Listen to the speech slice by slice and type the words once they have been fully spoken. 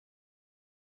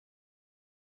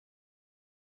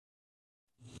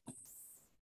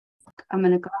I'm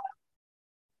going to go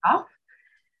off.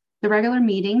 The regular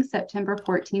meeting, September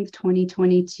 14th,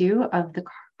 2022 of the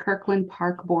Kirkland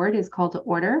Park Board is called to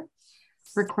order.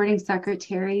 Recording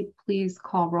secretary, please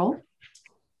call roll.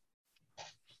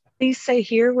 Please say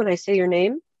here when I say your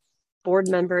name. Board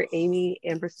member Amy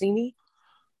Ambrosini.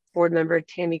 Board member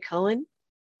Tammy Cohen.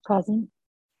 Present.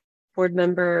 Board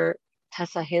member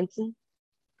Tessa Hansen.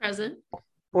 Present.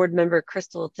 Board member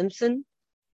Crystal Simpson.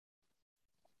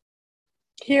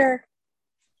 Here.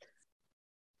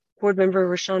 Board member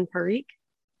Rashawn Parikh.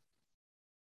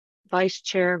 Vice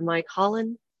Chair Mike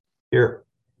Holland. Here.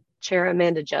 Chair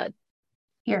Amanda Judd.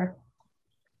 Here.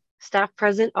 Staff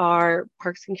present are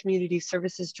Parks and Community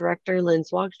Services Director Lynn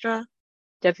Swagstra,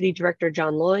 Deputy Director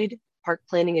John Lloyd, Park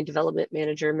Planning and Development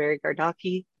Manager Mary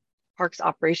Gardaki, Parks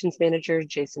Operations Manager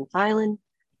Jason Thielen,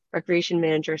 Recreation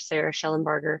Manager Sarah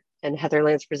Schellenbarger, and Heather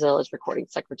Lance Brazil as Recording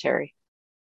Secretary.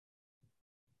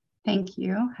 Thank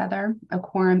you, Heather. A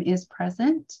quorum is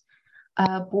present.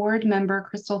 Board member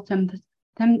Crystal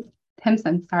Timpson,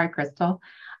 sorry, Crystal,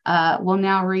 will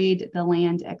now read the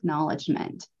land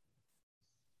acknowledgement.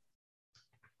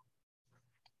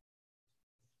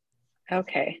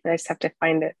 Okay, I just have to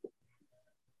find it.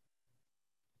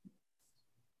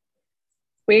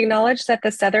 We acknowledge that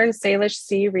the Southern Salish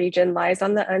Sea region lies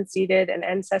on the unceded and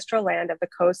ancestral land of the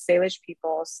Coast Salish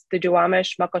peoples, the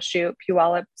Duwamish, Muckleshoot,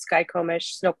 Puyallup,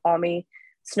 Skykomish, Snoqualmie,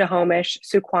 Snohomish,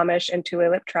 Suquamish, and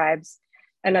Tulalip tribes,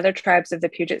 and other tribes of the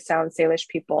Puget Sound Salish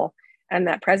people, and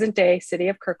that present-day city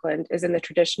of Kirkland is in the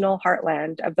traditional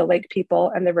heartland of the Lake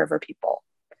people and the River people.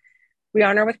 We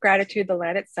honor with gratitude the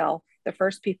land itself, the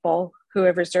first people who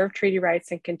have reserved treaty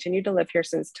rights and continue to live here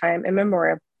since time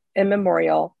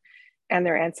immemorial, and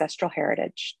their ancestral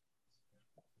heritage.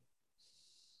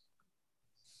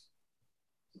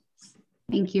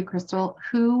 Thank you, Crystal.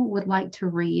 Who would like to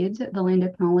read the land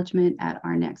acknowledgement at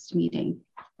our next meeting?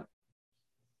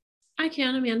 I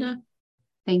can, Amanda.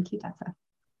 Thank you, Tessa.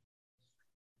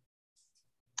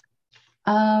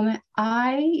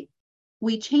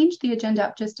 We changed the agenda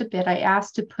up just a bit. I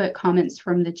asked to put comments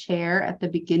from the chair at the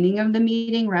beginning of the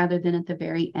meeting rather than at the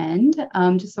very end,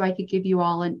 just so I could give you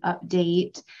all an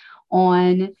update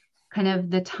on kind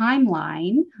of the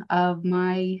timeline of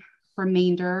my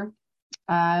remainder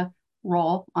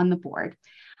role on the board.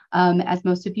 As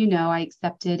most of you know, I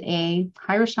accepted a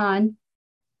position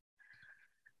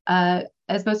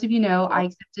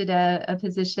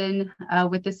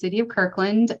with the City of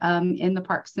Kirkland in the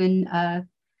Parks and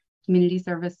Community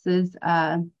Services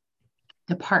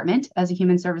Department as a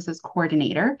Human Services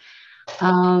Coordinator.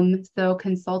 So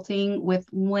consulting with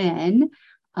Lynn,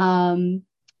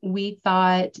 we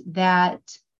thought that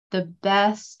the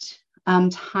best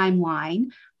timeline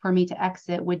for me to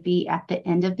exit would be at the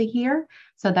end of the year.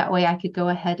 So that way I could go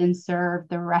ahead and serve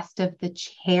the rest of the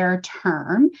chair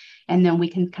term, and then we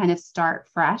can kind of start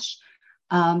fresh,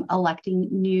 electing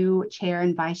new chair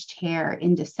and vice chair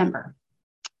in December.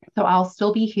 So I'll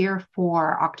still be here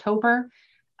for October,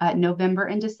 November,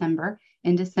 and December.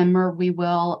 In December, we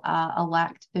will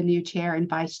elect the new chair and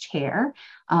vice chair,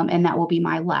 and that will be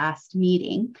my last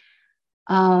meeting.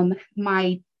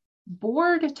 My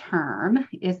board term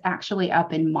is actually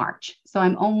up in March, so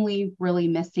I'm only really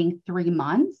missing 3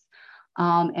 months,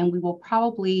 and we will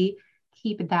probably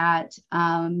keep that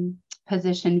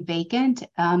position vacant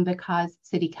because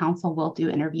City Council will do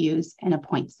interviews and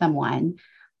appoint someone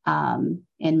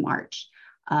in March.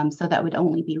 So that would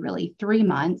only be really 3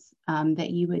 months that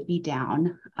you would be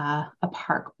down a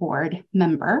park board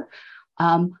member.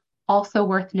 Also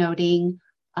worth noting,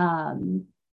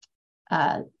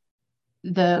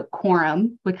 the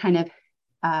quorum would kind of,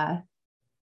 I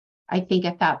think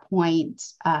at that point,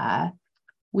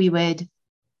 we would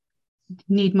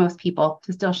need most people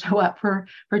to still show up for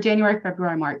January,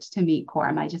 February, March to meet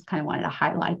quorum. I just kind of wanted to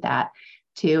highlight that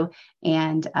too.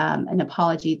 And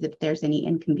apologies if there's any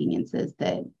inconveniences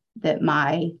that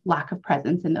my lack of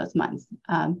presence in those months.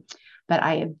 But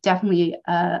I have definitely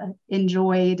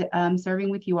enjoyed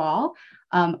serving with you all.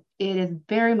 It is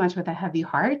very much with a heavy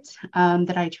heart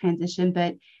that I transition,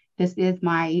 but this is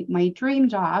my dream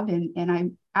job, and I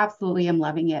absolutely am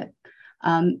loving it.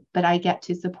 But I get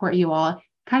to support you all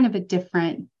kind of a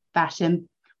different fashion,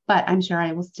 but I'm sure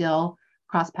I will still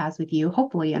cross paths with you,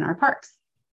 hopefully in our parks.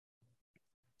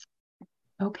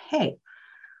 Okay,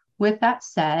 with that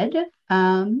said,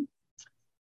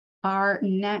 our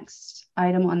next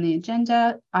item on the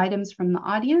agenda, items from the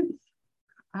audience.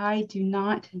 I do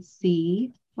not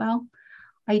see, well,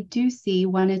 I do see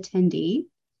one attendee.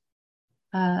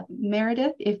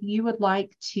 Meredith, if you would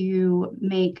like to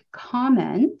make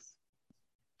comments,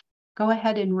 go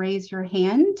ahead and raise your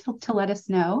hand to let us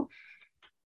know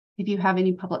if you have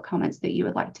any public comments that you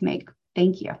would like to make.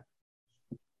 Thank you.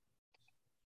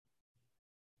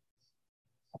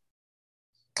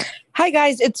 Hi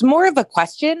guys, it's more of a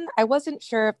question. I wasn't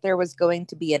sure if there was going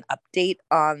to be an update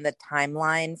on the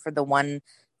timeline for the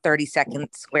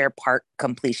 132nd Square Park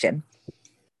completion.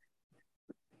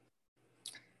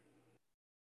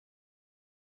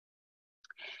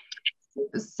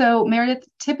 So Meredith,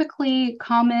 typically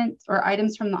comments or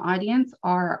items from the audience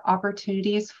are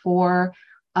opportunities for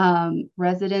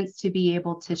residents to be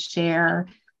able to share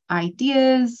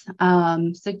ideas,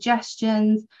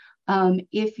 suggestions.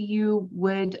 If you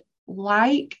would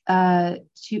like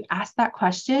to ask that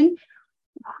question,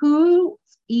 whose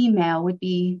email would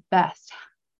be best?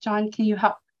 John, can you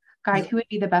help guide who would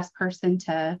be the best person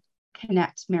to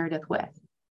connect Meredith with?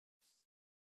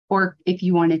 Or if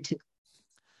you wanted to,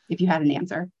 if you had an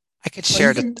answer. I could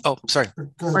share it. Oh, sorry.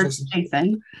 Go ahead,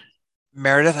 Jason.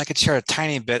 Meredith, I could share a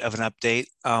tiny bit of an update.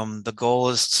 The goal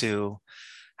is to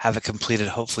have it completed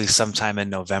hopefully sometime in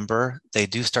November. They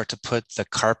do start to put the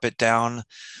carpet down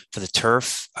for the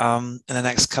turf in the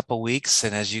next couple of weeks.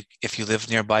 And if you live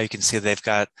nearby, you can see they've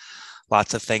got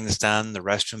lots of things done. The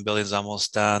restroom building's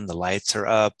almost done. The lights are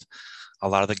up. A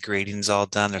lot of the grading's all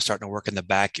done. They're starting to work in the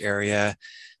back area,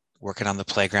 working on the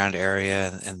playground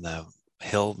area and the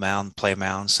hill mound, play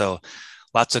mound. So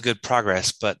lots of good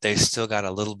progress, but they still got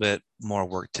a little bit more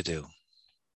work to do.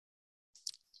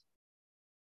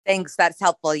 Thanks, that's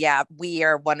helpful. Yeah, we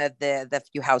are one of the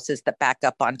few houses that back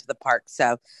up onto the park.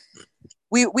 So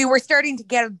we were starting to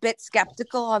get a bit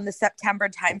skeptical on the September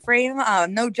timeframe.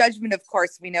 No judgment, of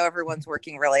course. We know everyone's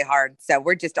working really hard. So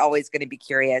we're just always going to be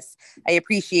curious. I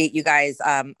appreciate you guys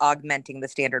augmenting the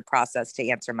standard process to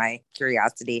answer my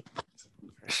curiosity.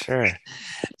 Sure.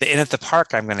 The Inn at the Park,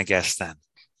 I'm going to guess then.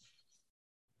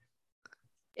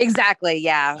 Exactly,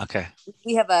 yeah. Okay.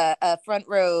 We have a front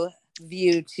row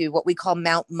view to what we call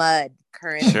Mount Mud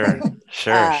currently.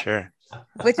 Sure.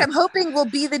 Which I'm hoping will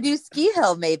be the new ski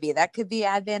hill, maybe. That could be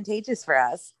advantageous for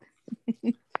us.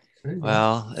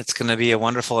 Well, it's going to be a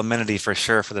wonderful amenity for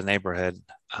sure for the neighborhood.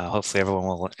 Hopefully everyone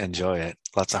will enjoy it.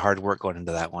 Lots of hard work going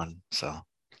into that one. So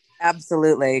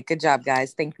absolutely. Good job,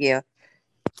 guys. Thank you.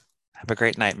 Have a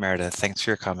great night, Meredith. Thanks for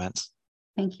your comments.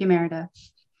 Thank you, Meredith.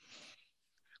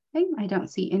 Okay, I don't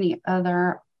see any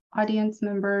other audience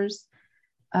members.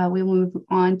 We will move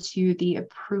on to the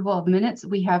approval of minutes.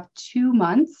 We have 2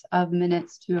 months of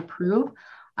minutes to approve.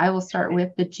 I will start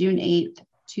with the June 8th,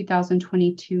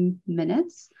 2022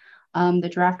 minutes. The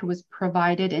draft was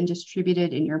provided and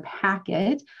distributed in your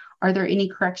packet. Are there any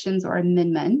corrections or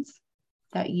amendments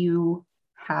that you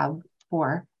have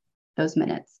for those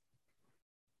minutes?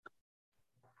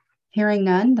 Hearing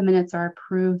none, the minutes are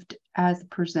approved as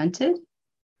presented.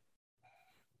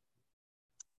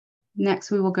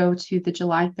 Next, we will go to the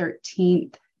July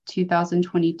 13th,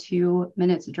 2022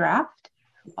 minutes draft,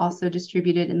 also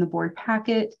distributed in the board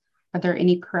packet. Are there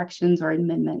any corrections or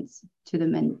amendments to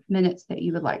the minutes that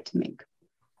you would like to make?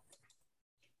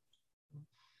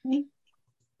 Okay.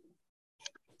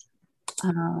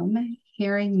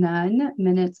 Hearing none,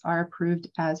 minutes are approved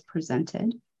as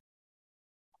presented.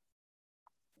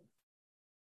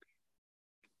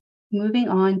 Moving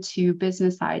on to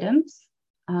business items.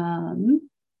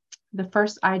 The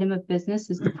first item of business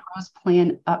is the pros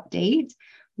plan update.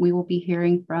 We will be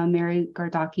hearing from Mary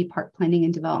Gardocki, Park Planning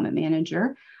and Development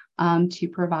Manager, to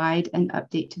provide an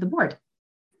update to the board.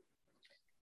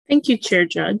 Thank you, Chair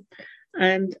Judd.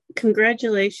 And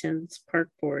congratulations, Park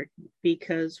Board,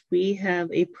 because we have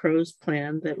a pros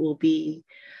plan that will be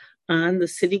on the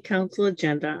City Council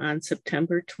agenda on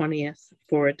September 20th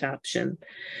for adoption.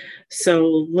 So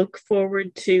look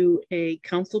forward to a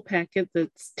council packet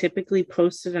that's typically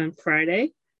posted on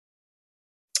Friday.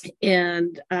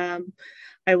 And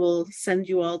I will send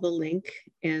you all the link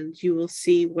and you will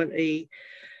see what a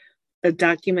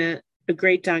document, a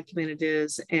great document it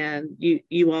is. And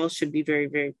you all should be very,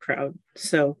 very proud.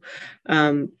 So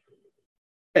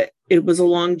it was a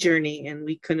long journey and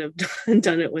we couldn't have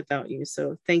done it without you.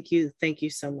 So thank you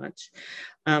so much.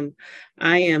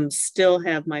 I still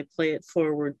have my Play It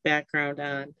Forward background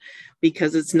on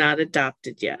because it's not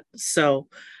adopted yet. So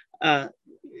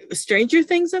stranger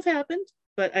things have happened,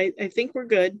 but I think we're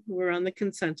good. We're on the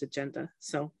consent agenda.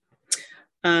 So,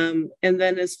 and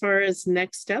then as far as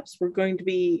next steps, we're going to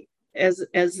be, as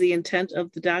the intent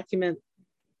of the document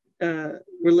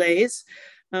relays,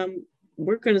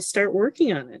 we're going to start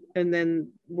working on it. And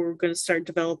then we're going to start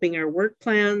developing our work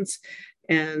plans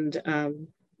and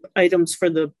items for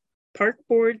the park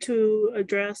board to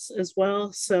address as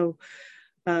well. So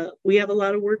we have a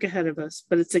lot of work ahead of us,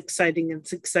 but it's exciting.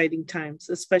 It's exciting times,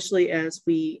 especially as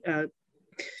we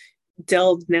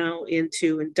delve now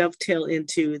into and dovetail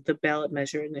into the ballot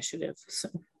measure initiative. So.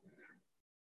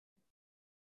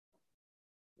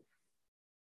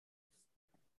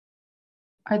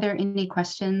 Are there any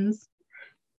questions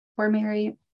for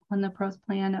Mary on the pros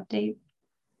plan update?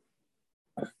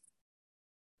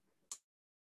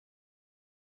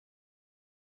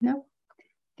 No.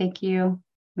 Thank you,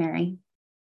 Mary.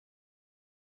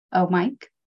 Oh, Mike.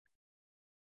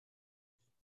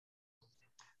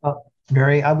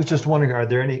 Mary, I was just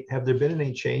wondering, have there been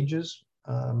any changes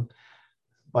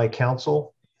by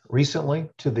council recently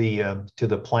to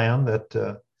the plan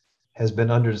that has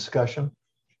been under discussion?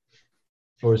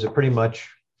 Or is it pretty much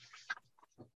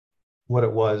what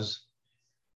it was,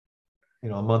 a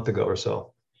month ago or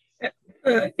so?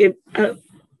 It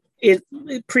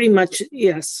pretty much,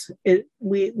 yes.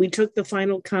 We took the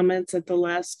final comments at the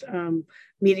last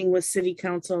meeting with City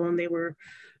Council, and they were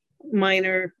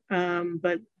minor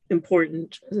but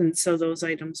important, and so those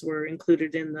items were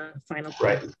included in the final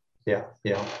plan. Right.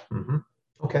 Yeah. Mm-hmm.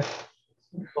 Okay.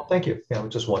 Well, thank you. Yeah, I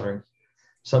was just wondering.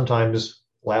 Sometimes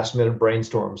last minute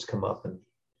brainstorms come up and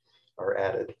are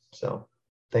added. So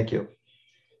thank you.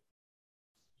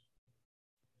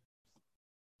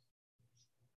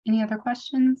 Any other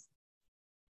questions?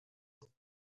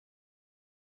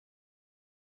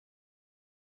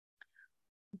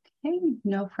 Okay,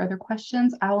 no further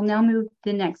questions. I will now move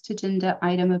the next agenda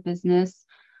item of business,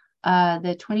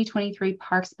 the 2023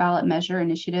 Parks Ballot Measure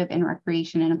Initiative and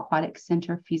Recreation and Aquatic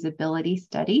Center Feasibility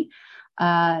Study.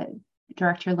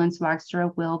 Director Lynn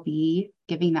Swagstra will be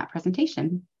giving that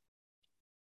presentation.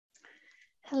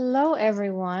 Hello,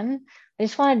 everyone. I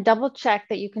just want to double check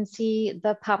that you can see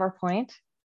the PowerPoint.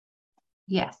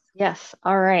 Yes. Yes.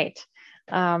 All right.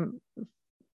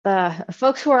 The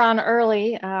folks who are on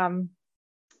early, are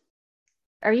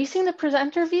you seeing the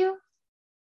presenter view?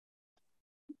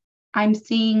 I'm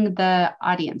seeing the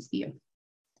audience view.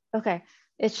 Okay.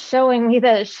 It's showing me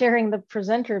that it's sharing the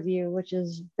presenter view, which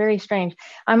is very strange.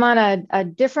 I'm on a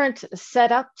different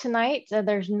setup tonight.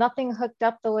 There's nothing hooked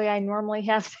up the way I normally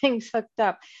have things hooked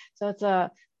up. So it's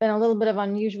been a little bit of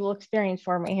unusual experience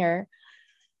for me here.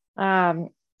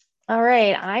 All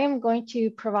right, I am going to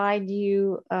provide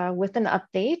you with an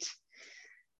update.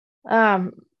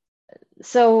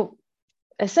 So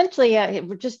essentially,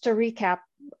 just to recap,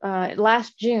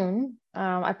 last June,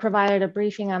 I provided a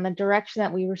briefing on the direction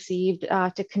that we received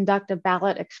to conduct a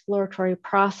ballot exploratory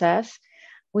process.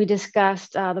 We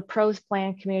discussed the pros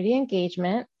plan community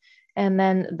engagement, and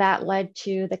then that led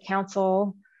to the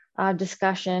council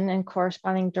discussion and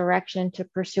corresponding direction to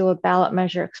pursue a ballot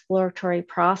measure exploratory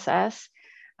process.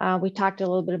 We talked a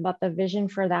little bit about the vision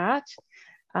for that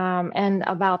and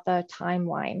about the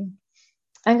timeline.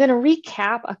 I'm going to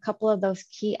recap a couple of those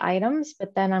key items,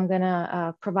 but then I'm going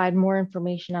to provide more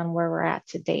information on where we're at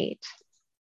to date.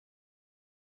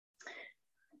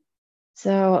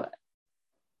 So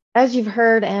as you've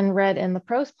heard and read in the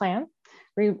pros plan,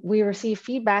 we receive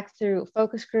feedback through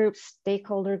focus groups,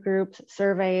 stakeholder groups,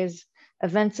 surveys,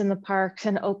 events in the parks,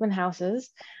 and open houses.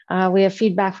 We have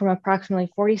feedback from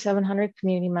approximately 4,700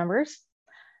 community members.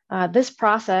 This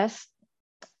process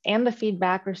and the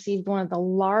feedback received was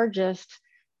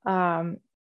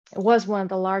one of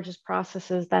the largest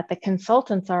processes that the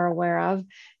consultants are aware of,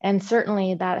 and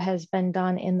certainly that has been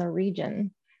done in the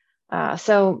region.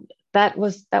 So that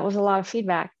was a lot of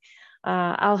feedback.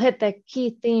 I'll hit the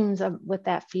key themes with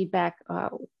that feedback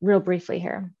real briefly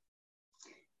here,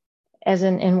 as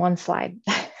in one slide.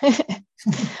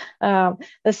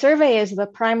 The survey is the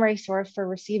primary source for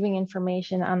receiving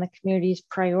information on the community's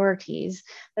priorities.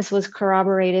 This was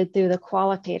corroborated through the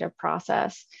qualitative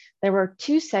process. There were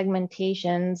two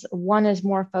segmentations. One is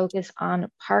more focused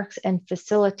on parks and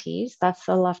facilities. That's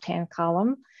the left-hand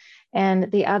column.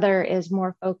 And the other is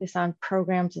more focused on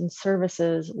programs and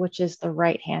services, which is the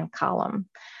right-hand column.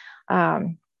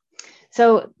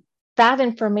 So that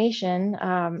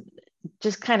information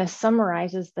just kind of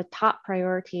summarizes the top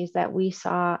priorities that we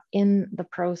saw in the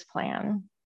pros plan.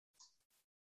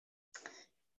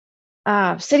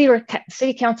 City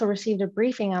Council received a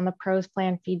briefing on the pros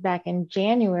plan feedback in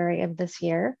January of this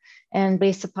year. And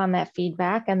based upon that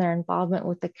feedback and their involvement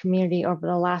with the community over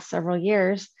the last several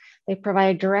years, they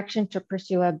provided direction to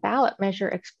pursue a ballot measure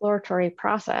exploratory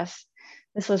process.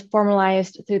 This was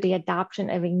formalized through the adoption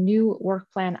of a new work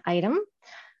plan item.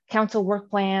 Council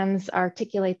work plans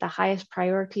articulate the highest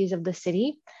priorities of the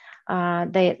city.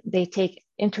 They take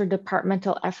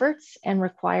interdepartmental efforts and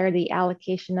require the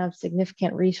allocation of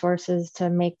significant resources to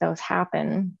make those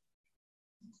happen.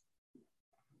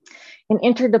 An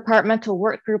interdepartmental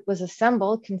work group was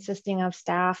assembled consisting of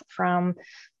staff from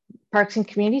Parks and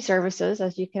Community Services,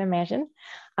 as you can imagine,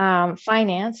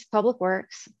 Finance, Public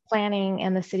Works, Planning,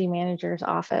 and the City Manager's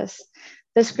Office.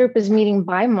 This group is meeting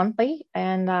bi-monthly,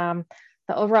 and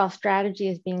the overall strategy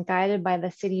is being guided by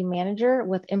the City Manager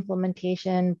with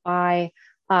implementation by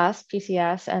us,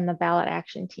 PCS, and the ballot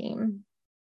action team.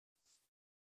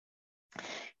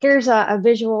 Here's a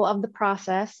visual of the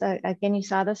process. Again, you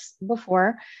saw this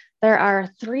before. There are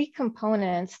 3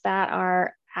 components that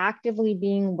are actively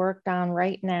being worked on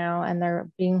right now, and they're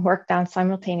being worked on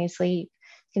simultaneously. You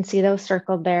can see those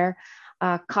circled there.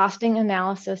 Costing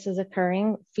analysis is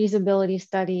occurring, feasibility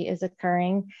study is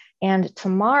occurring, and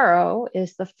tomorrow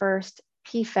is the first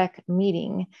PFEC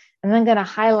meeting. And I'm going to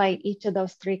highlight each of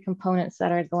those 3 components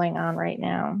that are going on right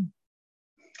now.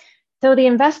 So the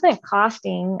investment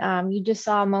costing, you just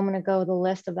saw a moment ago the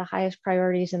list of the highest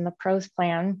priorities in the PROS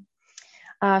plan.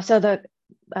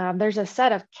 There's a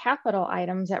set of capital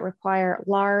items that require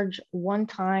large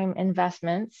one-time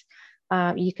investments.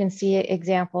 You can see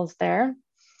examples there.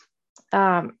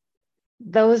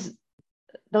 Those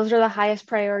are the highest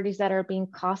priorities that are being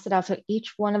costed out. So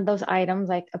each one of those items,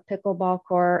 like a pickleball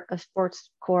court, a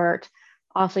sports court,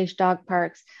 off-leash dog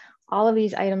parks, all of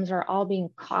these items are all being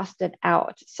costed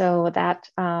out so that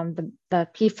the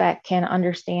PFEC can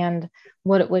understand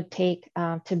what it would take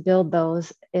to build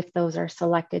those if those are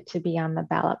selected to be on the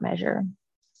ballot measure.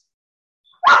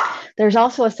 There's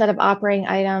also a set of operating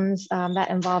items that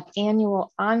involve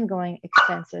annual ongoing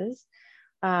expenses.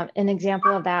 An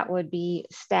example of that would be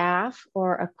staff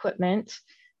or equipment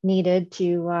needed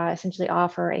to essentially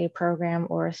offer a program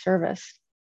or a service.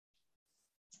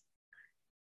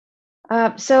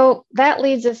 So that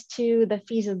leads us to the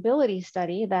feasibility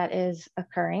study that is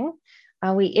occurring.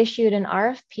 We issued an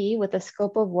RFP with a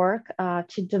scope of work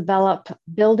to develop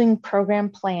building program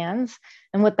plans.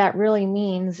 And what that really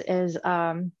means is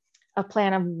a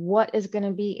plan of what is going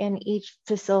to be in each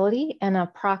facility, an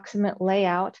approximate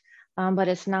layout, but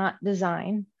it's not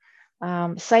design.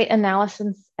 Site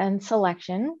analysis and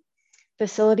selection,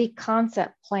 facility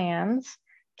concept plans,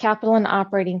 capital and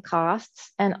operating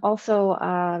costs, and also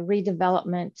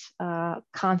redevelopment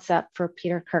concept for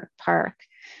Peter Kirk Park.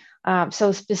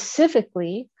 So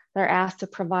specifically, they're asked to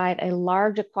provide a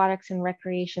large aquatics and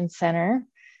recreation center,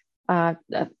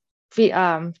 concept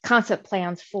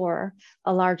plans for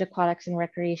a large aquatics and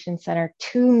recreation center,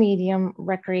 2 medium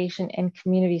recreation and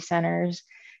community centers,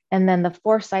 and then the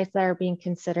 4 sites that are being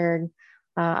considered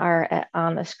are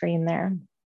on the screen there.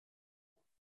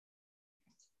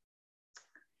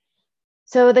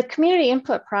 So the community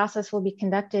input process will be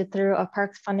conducted through a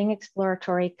Parks Funding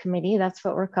Exploratory Committee. That's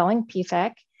what we're calling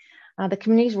PFEC. The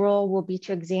committee's role will be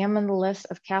to examine the list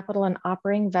of capital and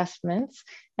operating investments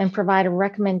and provide a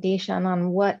recommendation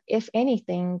on what, if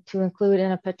anything, to include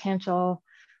in a potential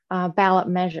ballot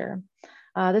measure.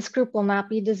 This group will not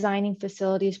be designing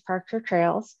facilities, parks, or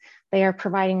trails. They are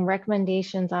providing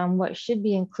recommendations on what should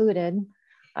be included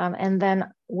and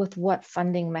then with what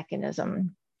funding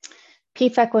mechanism.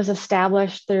 PFEC was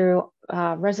established through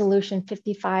Resolution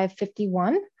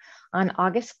 5551 on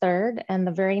August 3rd, and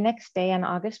the very next day on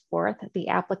August 4th, the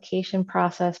application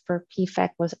process for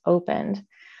PFEC was opened.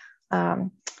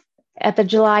 At the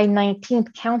July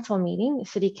 19th council meeting, the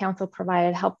City Council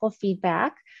provided helpful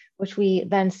feedback, which we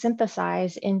then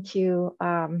synthesized into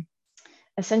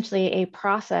essentially a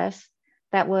process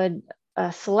that would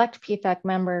select PFEC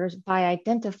members by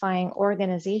identifying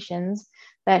organizations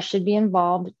that should be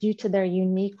involved due to their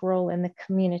unique role in the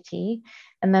community.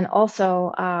 And then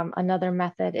also another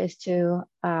method is to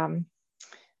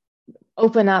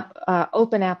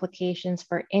open applications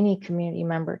for any community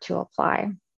member to apply.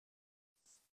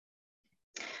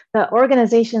 The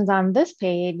organizations on this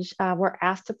page were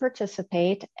asked to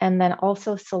participate and then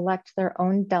also select their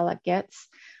own delegates.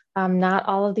 Not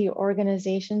all of the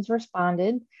organizations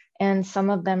responded, and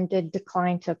some of them did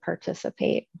decline to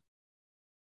participate.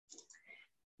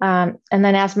 And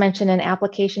then, as mentioned, an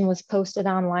application was posted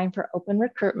online for open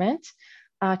recruitment.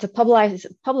 To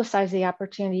publicize the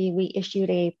opportunity, we issued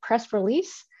a press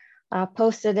release,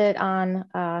 posted it on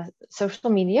social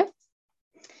media.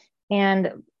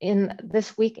 And in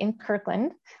this week in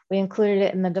Kirkland, we included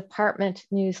it in the department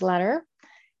newsletter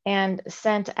and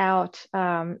sent out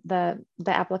the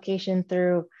application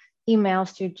through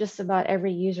emails to just about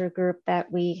every user group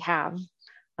that we have.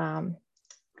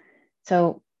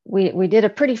 So we did a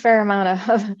pretty fair amount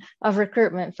of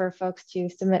recruitment for folks to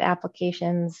submit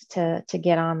applications to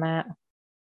get on that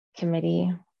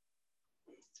committee.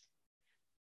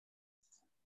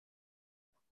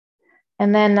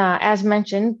 And then, as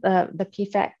mentioned, the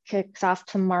PFEC kicks off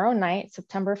tomorrow night,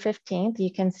 September 15th.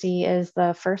 You can see is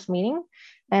the first meeting.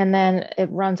 And then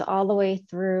it runs all the way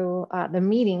through, the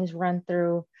meetings run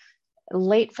through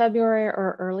late February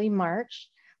or early March,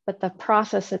 but the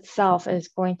process itself is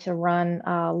going to run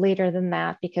later than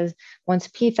that, because once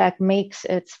PFAC makes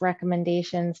its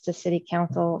recommendations to City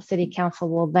Council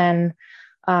will then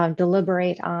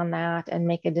deliberate on that and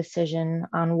make a decision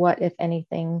on what, if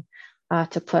anything,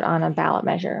 to put on a ballot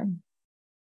measure.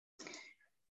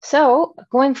 So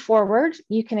going forward,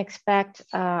 you can expect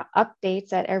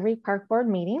updates at every park board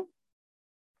meeting,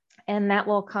 and that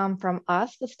will come from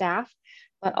us, the staff,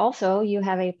 but also you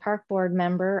have a park board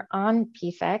member on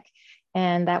PFAC,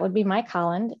 and that would be Mike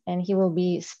Holland, and he will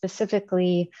be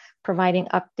specifically providing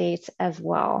updates as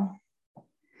well.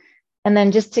 And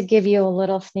then just to give you a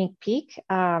little sneak peek,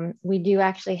 we do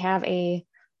actually have a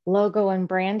logo and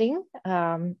branding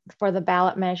for the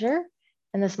ballot measure.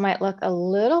 And this might look a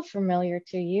little familiar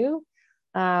to you.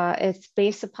 It's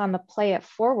based upon the Play It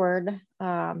Forward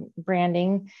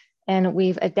branding, and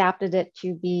we've adapted it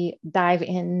to be Dive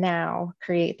In Now,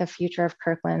 create the future of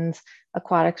Kirkland's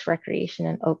aquatics, recreation,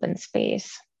 and open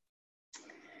space.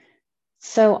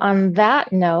 So on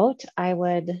that note, I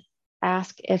would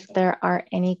ask if there are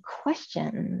any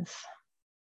questions.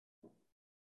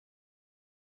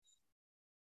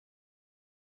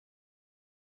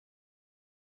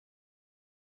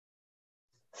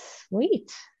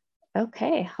 Sweet.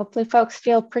 Okay. Hopefully folks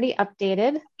feel pretty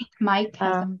updated. Mike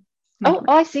has oh,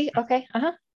 I see. Okay.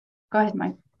 Go ahead,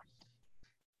 Mike.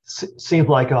 Seems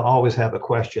like I'll always have a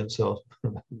question, so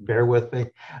bear with me.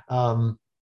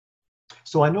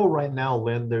 So I know right now,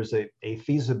 Lynn, there's a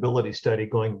feasibility study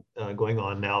going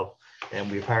on now, and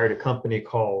we've hired a company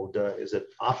called, is it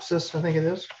OPSIS, I think it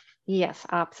is? Yes,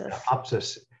 OPSIS.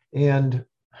 OPSIS. And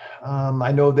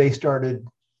I know they started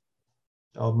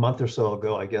a month or so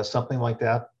ago, I guess, something like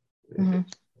that. Mm-hmm.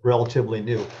 Relatively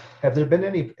new. Have there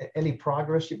been any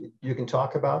progress you can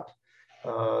talk about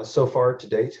so far to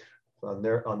date on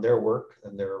their work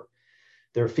and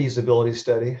their feasibility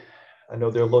study? I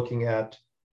know they're looking at,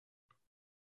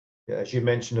 as you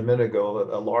mentioned a minute ago,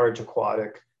 a large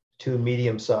aquatic, 2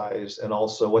 medium size, and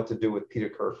also what to do with Peter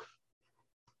Kirk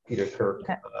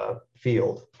okay.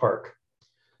 Field Park.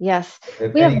 Yes.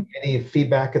 Any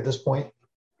feedback at this point?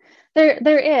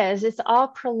 There is. It's all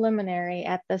preliminary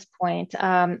at this point.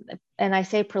 And I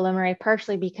say preliminary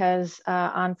partially because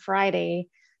on Friday,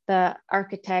 the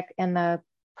architect and the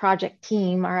project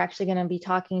team are actually going to be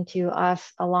talking to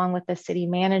us along with the city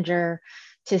manager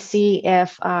to see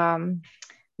if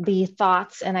the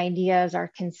thoughts and ideas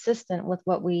are consistent with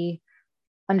what we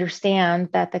understand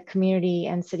that the community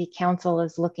and city council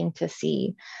is looking to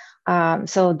see.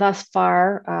 So thus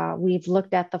far, we've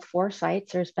looked at the 4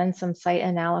 sites. There's been some site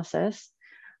analysis.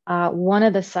 One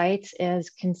of the sites is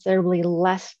considerably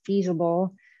less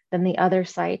feasible than the other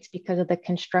sites because of the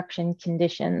construction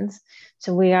conditions.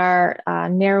 So we are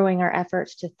narrowing our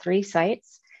efforts to 3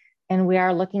 sites, and we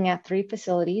are looking at 3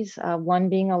 facilities, one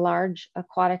being a large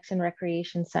aquatics and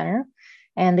recreation center,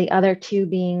 and the other 2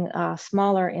 being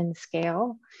smaller in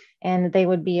scale. And they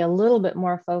would be a little bit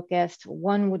more focused.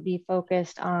 One would be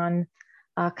focused on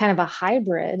kind of a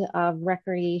hybrid of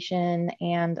recreation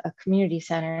and a community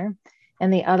center.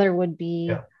 And the other would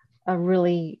be a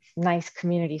really nice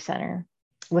community center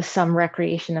with some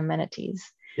recreation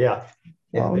amenities. Yeah.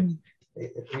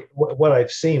 What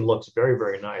I've seen looks very,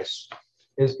 very nice.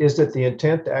 Is it the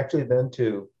intent actually then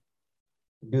to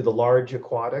do the large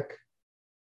aquatic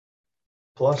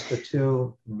plus the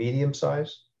 2 medium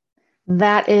size?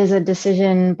 That is a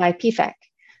decision by PFAC.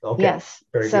 Okay. Yes.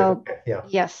 Very so good. Okay. Yeah.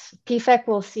 Yes, PFAC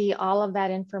will see all of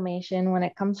that information when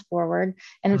it comes forward.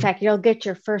 And in fact, you'll get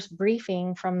your first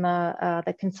briefing from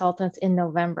the consultants in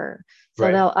November. So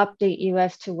they'll update you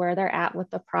as to where they're at with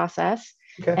the process.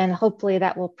 Okay. And hopefully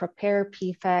that will prepare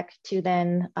PFAC to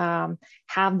then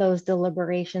have those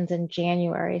deliberations in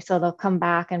January. So they'll come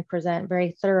back and present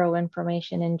very thorough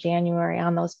information in January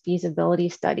on those feasibility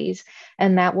studies.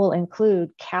 And that will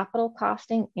include capital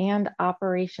costing and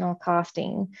operational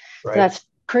costing. Right. So that's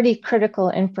pretty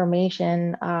critical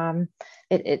information.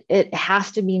 It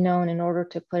has to be known in order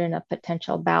to put in a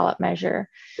potential ballot measure.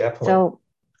 Definitely. So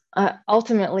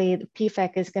ultimately, the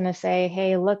PFAC is going to say,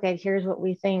 hey, look, here's what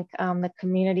we think the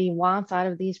community wants out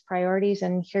of these priorities,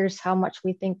 and here's how much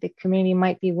we think the community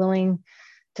might be willing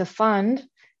to fund,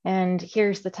 and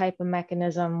here's the type of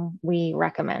mechanism we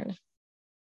recommend.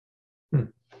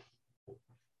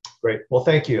 Great. Well,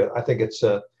 thank you. I think there's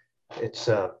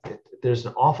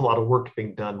an awful lot of work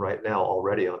being done right now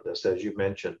already on this, as you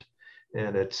mentioned,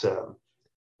 and it's the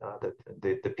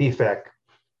PFAC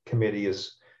committee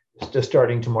is just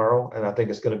starting tomorrow, and I think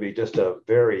it's going to be just a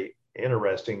very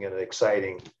interesting and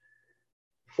exciting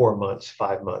 4 months,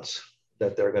 5 months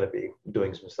that they're going to be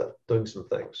doing some stuff, doing some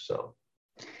things. So.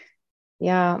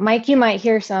 Yeah, Mike, you might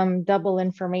hear some double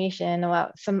information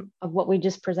about some of what we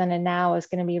just presented now is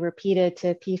going to be repeated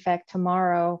to PFEC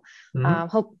tomorrow.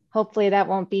 Hopefully that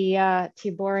won't be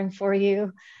too boring for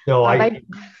you. No,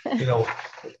 you know,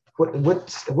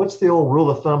 what's the old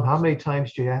rule of thumb? How many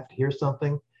times do you have to hear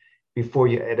something before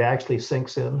it actually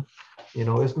sinks in? You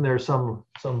know, isn't there some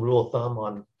rule of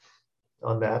thumb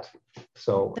on that?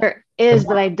 So there is,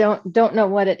 but I don't know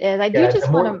what it is. I do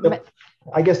just want to.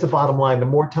 I guess the bottom line: the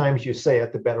more times you say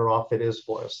it, the better off it is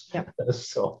for us. Yep.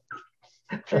 So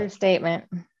true statement.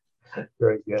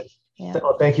 Very good. Yeah.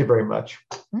 So, thank you very much.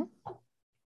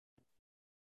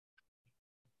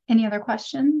 Any other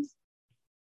questions?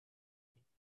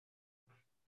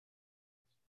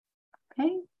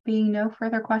 Okay, being no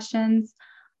further questions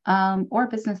or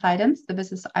business items, the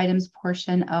business items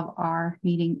portion of our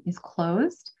meeting is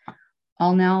closed.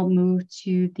 I'll now move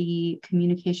to the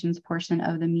communications portion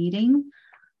of the meeting.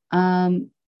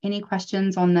 Any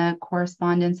questions on the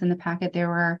correspondence in the packet? There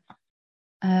were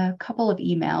a couple of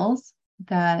emails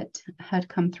that had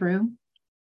come through.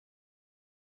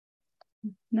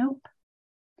 Nope.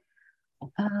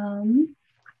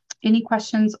 Any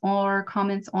questions or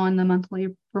comments on the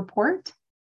monthly report?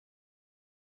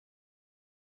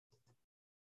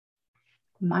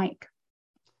 Mike.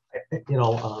 You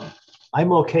know,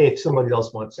 I'm okay if somebody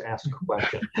else wants to ask a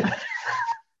question.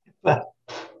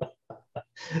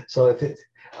 So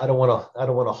I don't want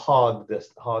to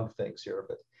hog things here,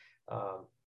 but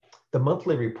the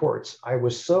monthly reports, I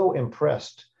was so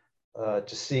impressed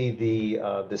to see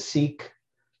the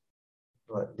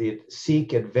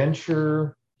Seek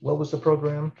Adventure. What was the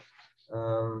program?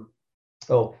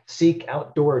 Seek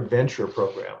Outdoor Adventure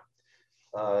program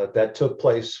that took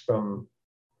place from,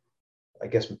 I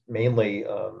guess, mainly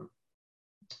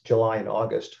July and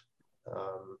August.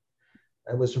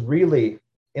 It was really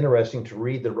interesting to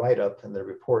read the write-up and the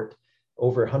report.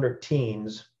 Over 100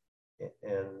 teens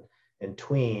and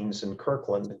tweens in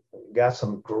Kirkland got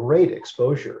some great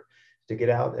exposure to get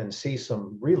out and see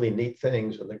some really neat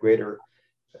things in the greater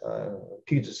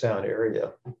Puget Sound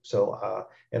area. So,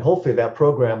 and hopefully that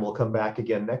program will come back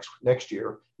again next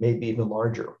year, maybe even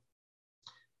larger.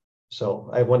 So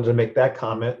I wanted to make that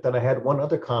comment. Then I had one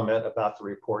other comment about the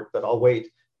report, but I'll wait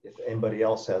if anybody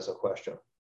else has a question.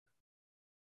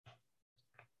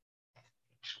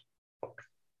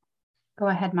 Go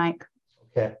ahead, Mike.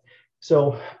 Okay.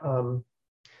 So,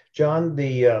 John,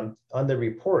 on the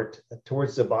report,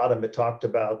 towards the bottom, it talked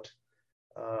about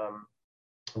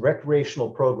recreational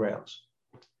programs.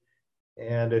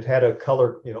 And it had a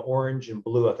color, you know, orange and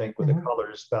blue, I think, with the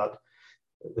colors. About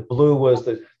the blue was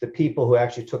the people who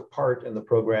actually took part in the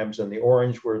programs, and the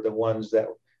orange were the ones that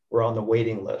were on the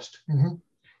waiting list.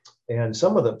 And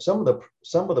some of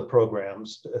the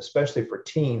programs, especially for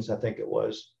teens, I think it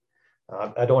was,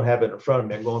 I don't have it in front of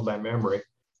me, I'm going by memory,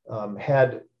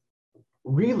 had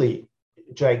really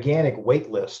gigantic wait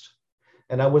list.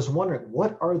 And I was wondering,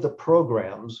 what are the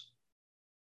programs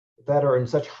that are in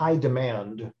such high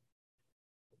demand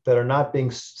that are not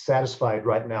being satisfied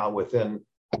right now within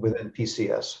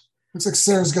PCS? Looks like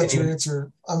Sarah's got your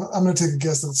answer. I'm going to take a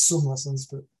guess that it's swim lessons,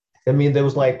 but I mean, it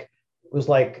was like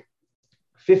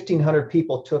 1,500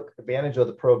 people took advantage of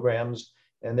the programs,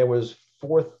 and there was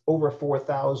over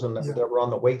 4,000 that were on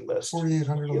the wait list.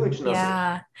 4,800. Huge number.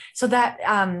 Yeah. So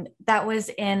that was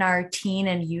in our teen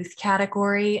and youth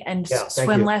category, and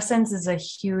swim lessons is a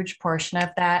huge portion of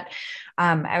that.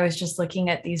 I was just looking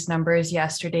at these numbers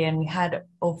yesterday, and we had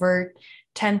over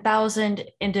 10,000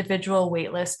 individual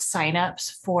waitlist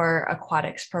signups for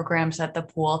aquatics programs at the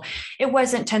pool. It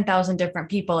wasn't 10,000 different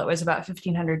people. It was about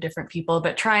 1,500 different people,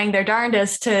 but trying their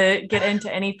darndest to get into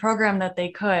any program that they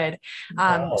could.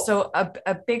 So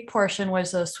a big portion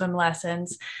was those swim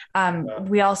lessons.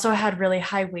 We also had really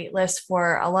high wait lists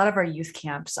for a lot of our youth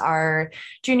camps, our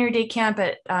junior day camp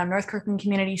at North Kirkland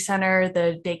Community Center,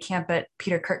 the day camp at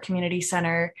Peter Kirk Community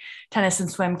Center, tennis and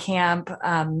swim camp,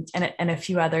 and a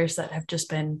few others that have just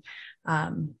been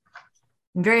in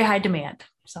very high demand.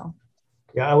 So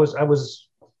yeah,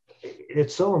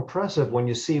 it's so impressive when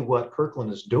you see what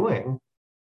Kirkland is doing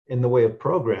in the way of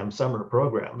programs, summer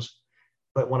programs.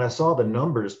 But when I saw the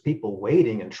numbers, people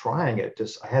waiting and trying it,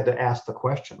 I had to ask the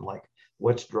question, like,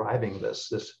 what's driving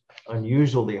this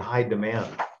unusually high demand?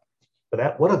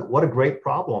 But what a great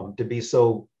problem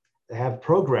to have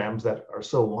programs that are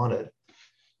so wanted.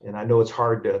 And I know it's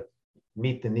hard to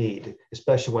meet the need,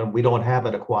 especially when we don't have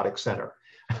an aquatic center.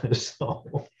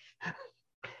 So,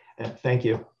 thank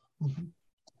you.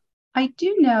 I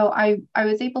do know I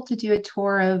was able to do a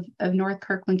tour of North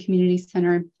Kirkland Community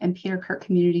Center and Peter Kirk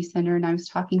Community Center, and I was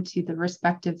talking to the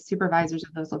respective supervisors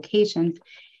of those locations,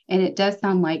 and it does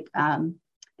sound like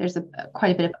there's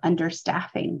quite a bit of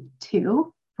understaffing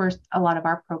too for a lot of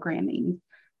our programming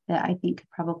that I think could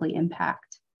probably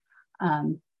impact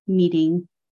meeting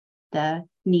the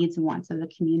needs and wants of the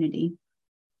community.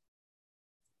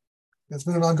 It's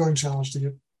been an ongoing challenge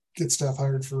to get staff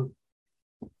hired for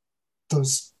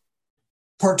those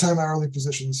part-time hourly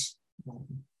positions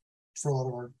for a lot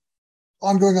of our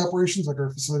ongoing operations, like our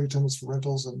facility attendants for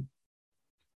rentals and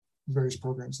various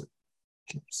programs like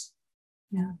camps.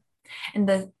 Yeah.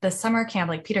 And the summer camp,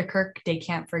 like Peter Kirk Day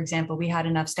Camp, for example, we had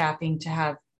enough staffing to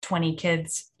have 20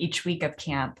 kids each week of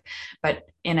camp. But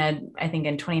I think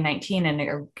in 2019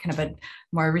 and kind of a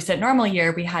more recent normal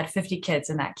year, we had 50 kids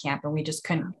in that camp, and we just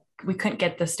couldn't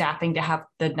get the staffing to have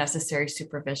the necessary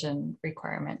supervision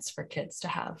requirements for kids to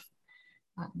have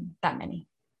that many.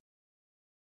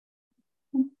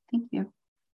 Thank you.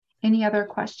 Any other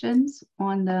questions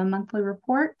on the monthly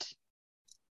report?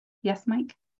 Yes,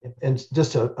 Mike? And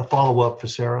just a follow-up for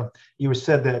Sarah. You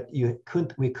said that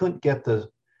we couldn't get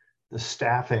the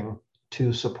staffing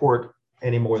to support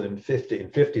any more than 50,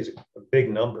 and 50 is a big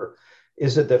number.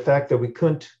 Is it the fact that we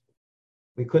couldn't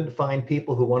find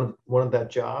people who wanted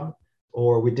that job,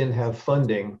 or we didn't have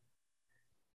funding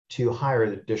to hire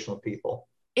the additional people?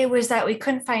 It was that we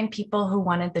couldn't find people who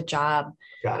wanted the job.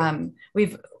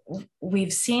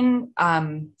 We've seen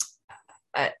a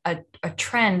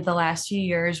trend the last few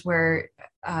years where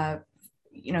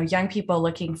young people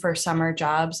looking for summer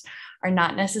jobs are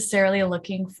not necessarily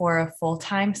looking for a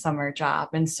full-time summer job.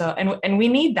 And so, and we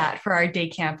need that for our day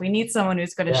camp. We need someone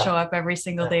who's going to show up every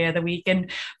single day of the week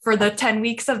and for the 10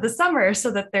 weeks of the summer,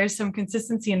 so that there's some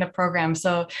consistency in the program.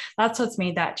 So that's what's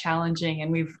made that challenging.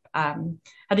 And we've had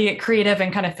to get creative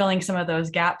and kind of filling some of those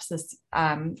gaps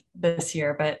this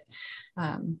year, but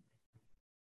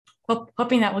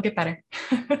hoping that will get better.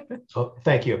 So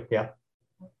thank you. Yeah.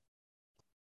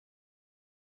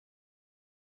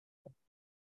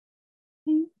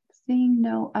 Seeing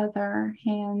no other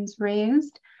hands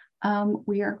raised,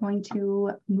 we are going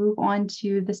to move on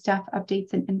to the staff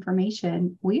updates and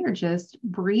information. We are just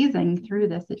breezing through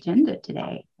this agenda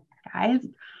today, guys.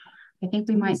 I think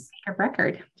we might break a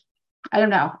record. I don't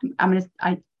know.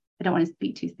 I don't want to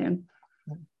speak too soon.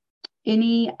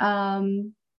 Any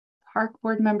park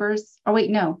board members? Oh wait,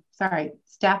 no, sorry.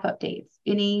 Staff updates.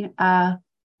 Any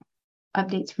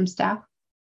updates from staff?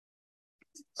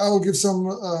 I will give some.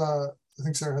 I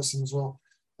think Sarah has some as well.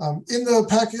 In the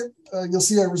packet, you'll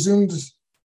see I resumed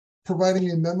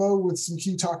providing a memo with some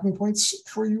key talking points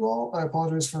for you all. I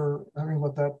apologize for having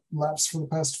let that lapse for the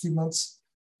past few months.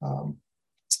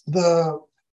 The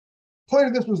point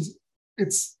of this was,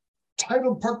 it's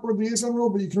titled Park Board Liaison Role,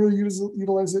 but you can really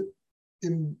utilize it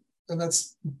and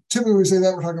that's typically when we say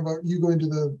that, we're talking about you going to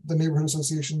the neighborhood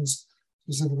associations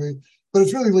specifically, but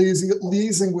it's really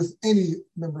liaising with any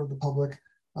member of the public.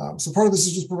 So part of this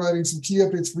is just providing some key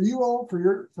updates for you all, for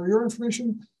your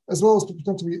information, as well as to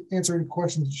potentially answer any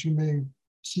questions that you may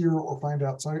hear or find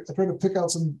out. So I try to pick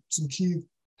out some key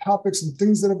topics and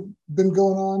things that have been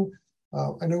going on.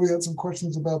 I know we had some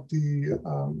questions about the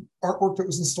artwork that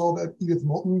was installed at Edith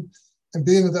Moulton, and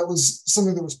being that was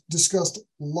something that was discussed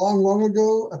long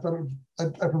ago, I thought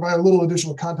I'd provide a little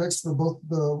additional context for both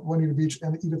the Juanita Beach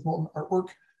and the Edith Moulton artwork,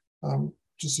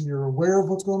 just so you're aware of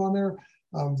what's going on there.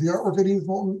 The artwork at Edith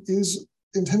Moulton is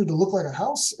intended to look like a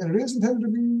house, and it is intended to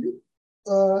be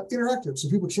interactive, so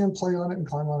people can play on it and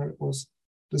climb on it. It was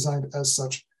designed as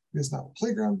such. It is not a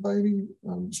playground by any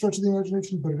stretch of the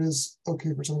imagination, but it is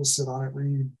okay for someone to sit on it,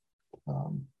 read,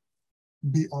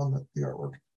 be on the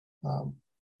artwork.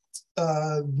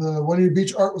 The Juanita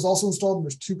Beach art was also installed, and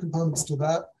there's two components to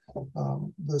that.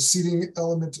 The seating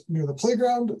element near the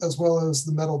playground, as well as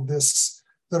the metal discs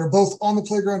that are both on the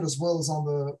playground as well as on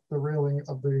the railing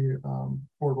of the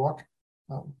boardwalk.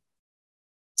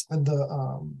 And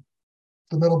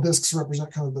the metal discs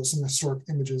represent kind of some historic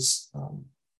images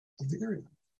of the area.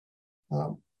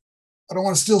 I don't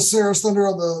want to steal Sarah's thunder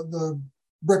on the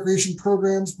recreation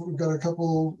programs, but we've got a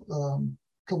couple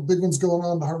big ones going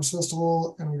on, the Harvest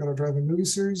Festival, and we've got our drive-in movie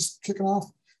series kicking off.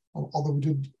 Although we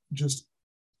did just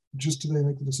today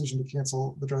make the decision to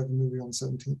cancel the drive-in movie on the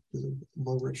 17th because of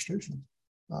low registration.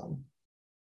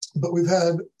 But we've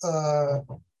had,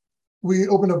 we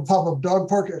opened up a pop-up dog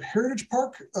park at Heritage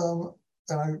Park.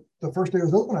 And the first day it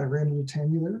was open, I ran into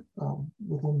Tammy there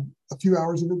within a few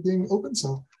hours of it being open.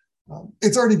 So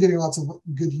it's already getting lots of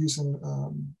good use and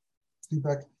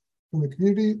feedback from the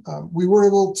community. We were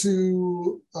able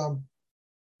to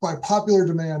by popular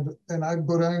demand, and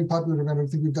but I mean popular demand, I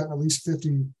think we've gotten at least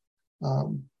 50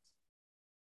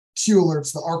 Q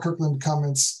alerts, the R. Kirkland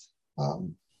comments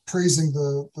praising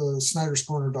the Snyder's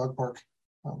Corner Dog Park.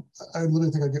 I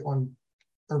literally think I get one,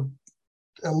 or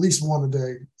at least one a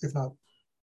day, if not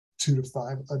 2 to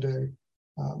 5 a day,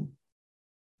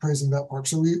 praising that park.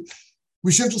 So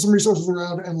we shifted some resources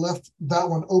around and left that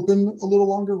one open a little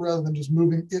longer rather than just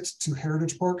moving it to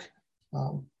Heritage Park.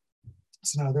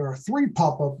 So now there are 3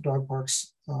 pop-up dog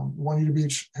parks, Juanita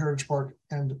Beach, Heritage Park,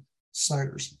 and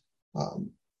Snyder's.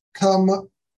 Come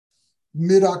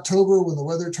mid-October, when the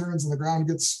weather turns and the ground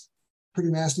gets pretty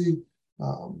nasty,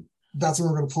 that's when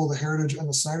we're going to pull the Heritage and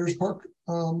the Snyder's Park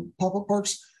pop-up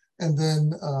parks. And then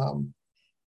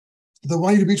the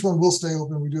Juanita Beach one will stay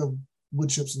open. We do have wood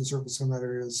chips in the surface, and that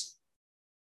area is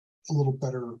a little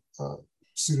better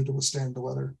suited to withstand the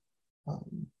weather.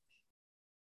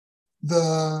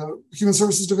 The Human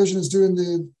Services Division is doing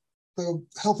the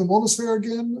Health and Wellness Fair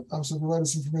again, so provide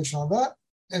us information on that.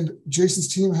 And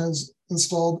Jason's team has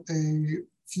installed a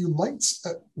few lights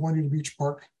at Juanita Beach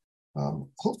Park,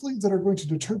 hopefully that are going to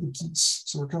deter the geese.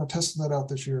 So we're kind of testing that out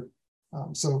this year.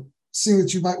 So seeing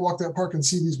that you might walk that park and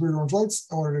see these weird orange lights,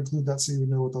 I wanted to include that so you would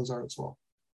know what those are as well.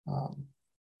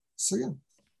 So yeah,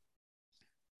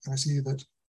 and I see that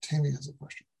Tammy has a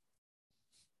question.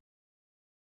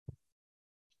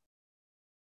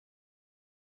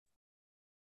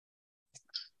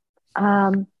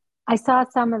 I saw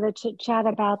some of the chit chat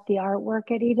about the artwork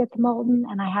at Edith Moulton,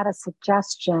 and I had a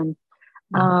suggestion.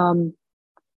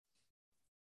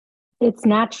 It's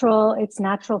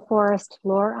natural forest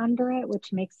floor under it,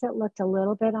 which makes it look a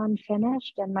little bit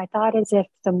unfinished. And my thought is if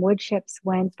some wood chips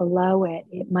went below it,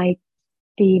 it might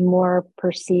be more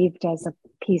perceived as a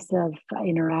piece of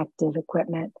interactive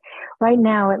equipment. Right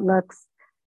now it looks,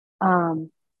 I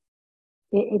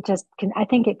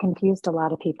think it confused a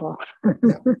lot of people.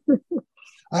 Yeah.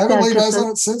 I haven't laid eyes on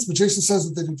it since, but Jason says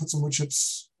that they can put some wood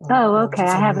chips. Oh, okay.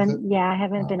 I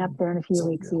haven't been up there in a few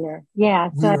weeks either. Yeah.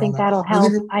 So I think that'll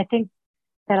help. I think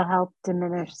that'll help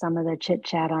diminish some of the chit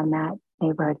chat on that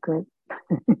neighborhood group.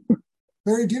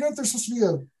 Mary, do you know if there's supposed to be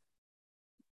a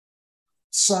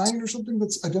sign or something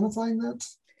that's identifying that?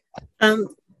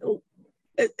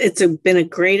 It's been a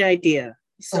great idea.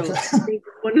 So okay. I think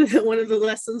one of the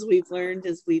lessons we've learned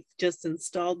is we've just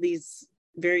installed these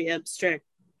very abstract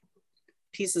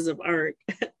pieces of art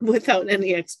without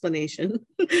any explanation.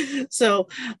 So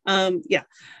yeah,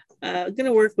 I'm going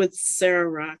to work with Sarah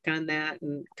Rock on that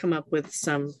and come up with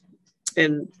some,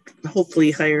 and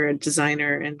hopefully hire a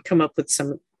designer and come up with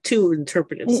some 2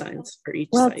 interpretive signs for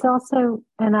each site. It's also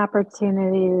an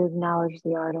opportunity to acknowledge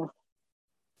the artist.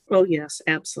 Oh yes,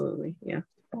 absolutely. Yeah.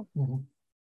 Mm-hmm.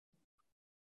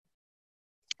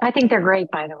 I think they're great,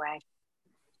 by the way.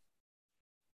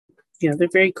 Yeah, they're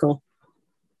very cool.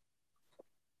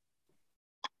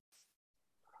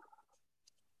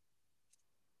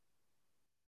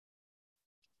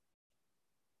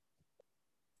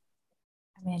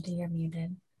 Amanda, you're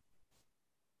muted.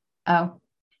 Oh,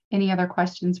 any other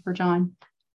questions for John?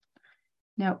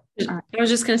 No. All right. I was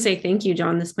just going to say thank you,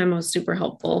 John. This memo is super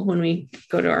helpful when we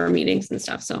go to our meetings and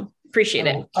stuff. So appreciate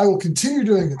it. I will continue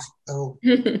doing it. I will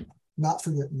not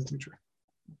forget in the future.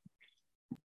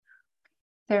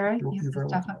 Sarah, you have a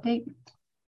staff update?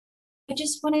 I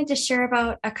just wanted to share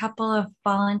about a couple of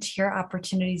volunteer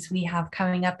opportunities we have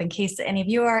coming up in case any of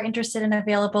you are interested and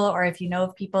available, or if you know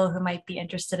of people who might be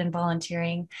interested in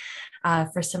volunteering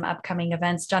for some upcoming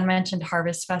events. John mentioned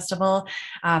Harvest Festival.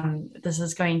 This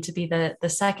is going to be the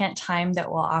second time that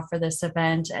we'll offer this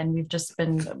event, and we've just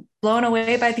been blown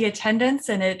away by the attendance,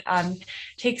 and it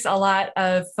takes a lot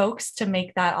of folks to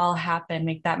make that all happen,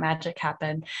 make that magic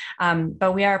happen.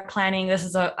 But we are planning, this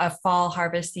is a fall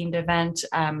harvest themed event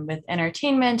with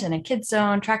entertainment and a kids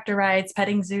zone, tractor rides,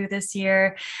 petting zoo this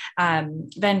year,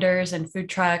 vendors and food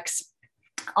trucks,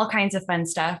 all kinds of fun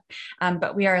stuff.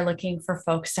 But we are looking for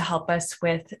folks to help us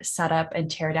with setup and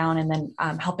tear down, and then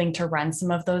helping to run some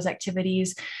of those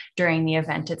activities during the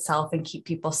event itself and keep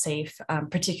people safe,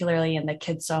 particularly in the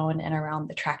kids zone and around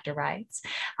the tractor rides.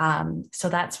 So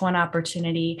that's one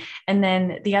opportunity. And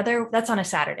then the other, that's on a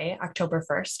Saturday, October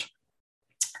 1st.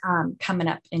 Coming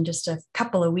up in just a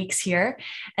couple of weeks here.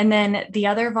 And then the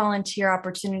other volunteer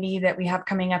opportunity that we have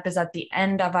coming up is at the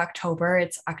end of October.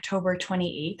 It's October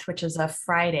 28th, which is a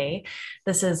Friday.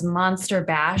 This is Monster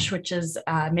Bash, which is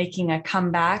making a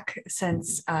comeback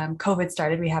since COVID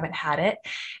started. We haven't had it.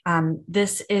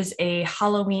 This is a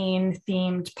Halloween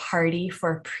themed party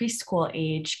for preschool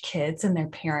age kids and their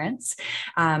parents.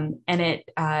 And it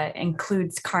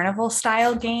includes carnival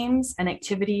style games and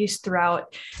activities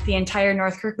throughout the entire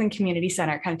North Kirkland Community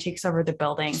Center kind of takes over the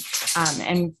building.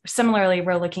 And similarly,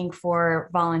 we're looking for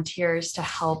volunteers to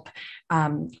help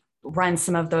run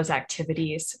some of those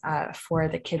activities for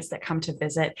the kids that come to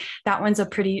visit. That one's a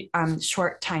pretty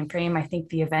short time frame. I think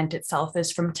the event itself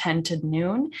is from 10 to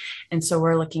noon. And so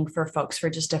we're looking for folks for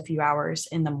just a few hours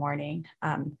in the morning.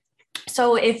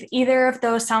 So if either of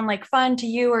those sound like fun to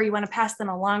you, or you want to pass them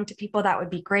along to people, that would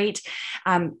be great.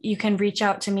 You can reach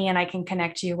out to me and I can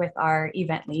connect you with our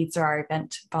event leads or our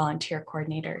event volunteer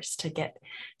coordinators to get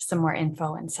some more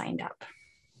info and signed up.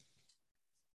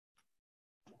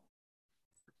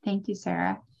 Thank you,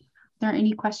 Sarah. Are there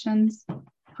any questions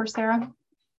for Sarah?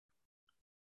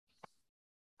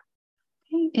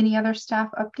 Okay, any other staff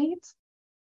updates?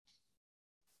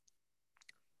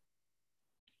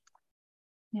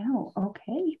 No,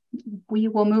 okay. We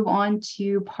will move on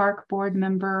to park board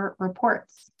member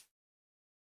reports.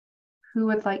 Who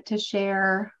would like to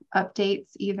share updates,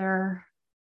 either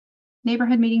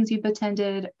neighborhood meetings you've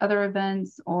attended, other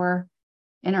events, or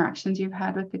interactions you've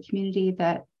had with the community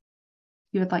that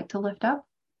you would like to lift up,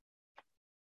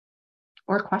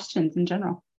 or questions in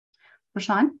general?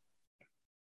 Rashawn?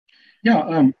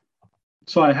 Yeah,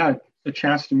 so I had a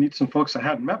chance to meet some folks I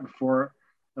hadn't met before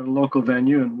at a local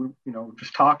venue, and we,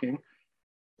 just talking.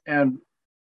 And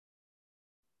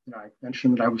I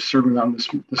mentioned that I was serving on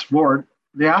this board.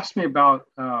 They asked me about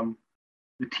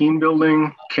the team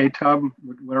building, KTUB,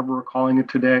 whatever we're calling it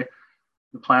today,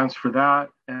 the plans for that,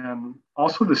 and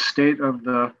also the state of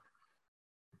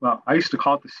well, I used to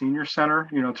call it the senior center.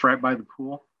 It's right by the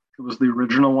pool. It was the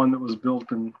original one that was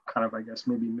built in kind of, I guess,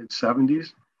 maybe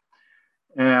mid-70s.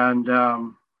 And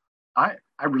I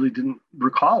really didn't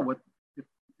recall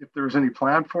if there was any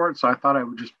plan for it. So I thought I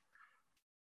would just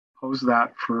pose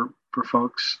that for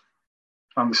folks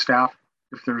on the staff,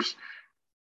 if there's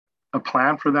a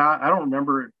plan for that. I don't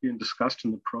remember it being discussed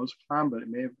in the pros plan, but it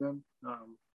may have been.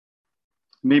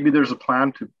 Maybe there's a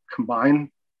plan to combine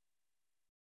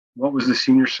what was the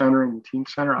senior center and the teen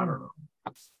center. I don't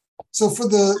know. So for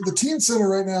the teen center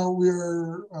right now,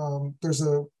 we're there's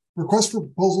a request for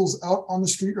proposals out on the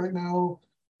street right now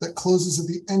that closes at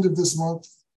the end of this month.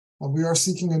 We are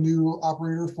seeking a new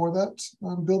operator for that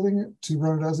building to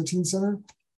run it as a teen center.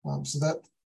 So that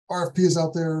RFP is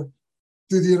out there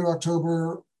through the end of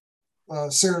October.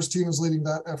 Sarah's team is leading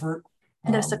that effort.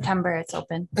 End of September, it's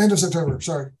open. End of September,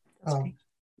 sorry.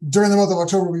 During the month of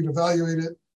October, we'd evaluate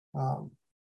it.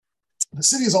 The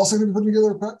city is also going to be putting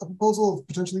together a proposal of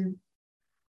potentially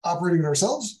operating it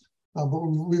ourselves, but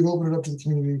we've opened it up to the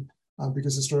community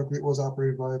because historically it was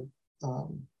operated by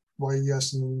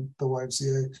YES and the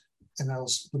YMCA, and now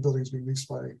the building is being leased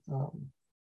by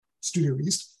Studio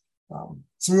East.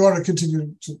 So we want to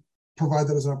continue to provide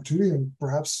that as an opportunity, and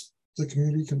perhaps the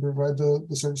community can provide the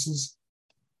services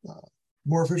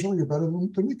more efficiently or better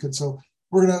than we could. So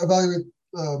we're going to evaluate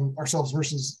ourselves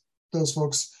versus those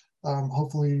folks,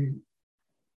 hopefully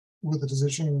with a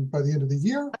decision by the end of the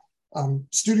year.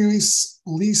 Studio East's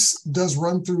lease does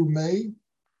run through May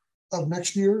of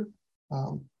next year.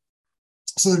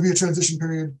 So there'd be a transition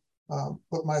period,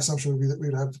 but my assumption would be that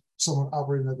we'd have someone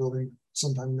operating that building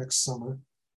sometime next summer,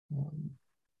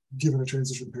 given a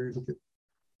transition period.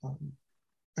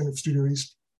 And if Studio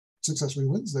East successfully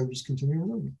wins, they would just continue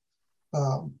running.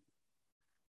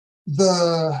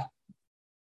 The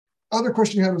other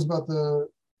question you had was about the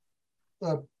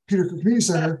Peter Cook Community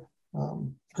Center,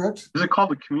 correct? Is it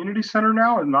called the community center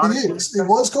now? And not it is. It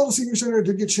was called a senior center. It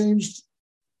did get changed.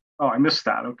 Oh, I missed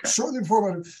that. Okay. Shortly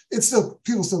before,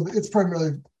 it's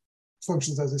primarily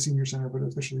functions as a senior center, but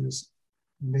officially is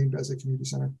named as a community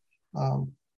center.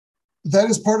 That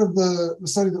is part of the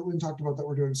study that Lynn talked about that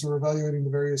we're doing. So we're evaluating the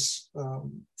various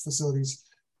facilities.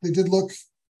 They did look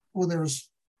when there was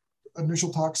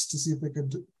initial talks to see if they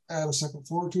could add a second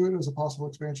floor to it as a possible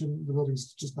expansion. The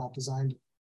building's just not designed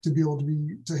to be able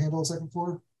to handle a second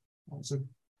floor. So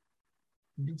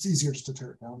it's easier just to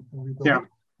tear it down and rebuild it.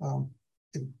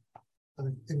 I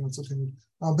think anyone's opinion.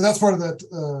 But that's part of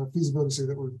that feasibility study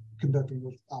that we're conducting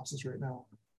with OPSIS right now.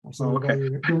 So we're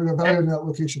evaluating that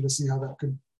location to see how that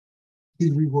could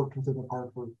be reworked within the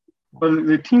park. But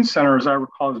the teen center, as I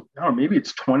recall, I don't know, maybe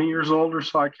it's 20 years old or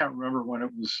so. I can't remember when it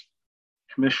was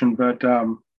commissioned, but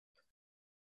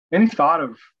any thought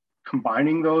of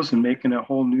combining those and making a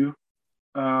whole new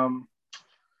kind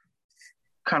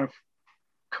of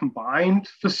combined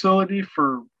facility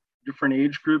for different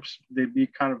age groups? They'd be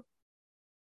kind of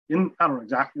in, I don't know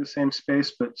exactly the same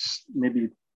space, but maybe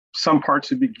some parts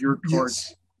would be geared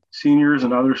towards seniors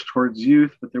and others towards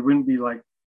youth, but there wouldn't be like,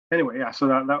 anyway, yeah. So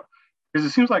that because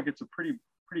it seems like it's a pretty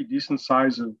decent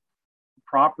size of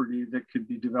property that could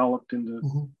be developed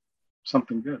into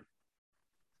something good.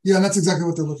 Yeah, and that's exactly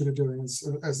what they're looking at doing.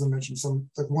 As I mentioned,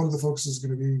 one of the focuses is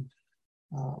going to be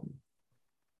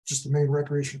just the main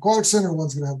recreation aquatic center.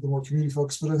 One's going to have the more community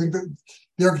focus. But I think that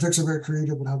the architects are very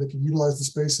creative in how they can utilize the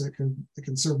space. And it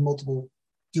can serve multiple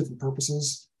different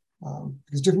purposes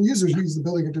because different users use the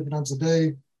building at different times of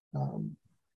day.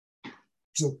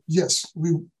 So yes,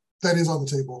 that is on the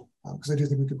table because I do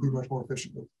think we could be much more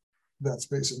efficient with that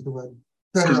space and provide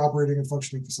better operating and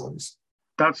functioning facilities.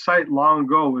 That site long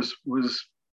ago was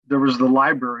there was the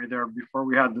library there before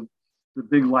we had the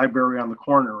big library on the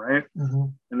corner, right? Mm-hmm.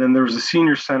 And then there was a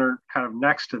senior center kind of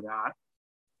next to that.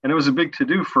 And it was a big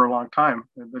to-do for a long time,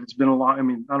 but it's been a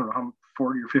long, I don't know how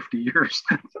 40 or 50 years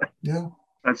yeah,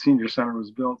 that senior center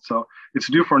was built. So it's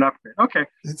due for an upgrade. Okay.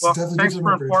 Well, thanks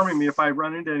for informing me. If I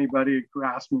run into anybody who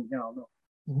asks me, no.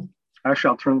 Mm-hmm. Actually,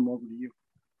 I'll turn them over to you.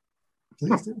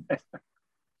 Please do.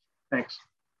 Thanks.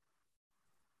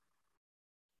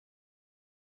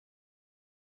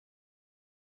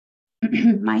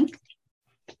 Mike?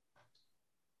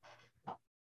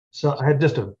 So I had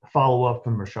just a follow-up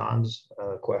from Rashawn's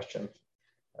question.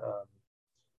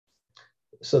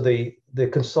 So the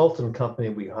consultant company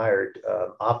we hired,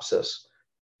 OPSIS,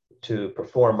 to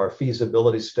perform our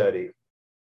feasibility study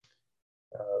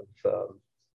of,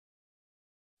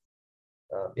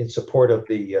 in support of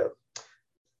the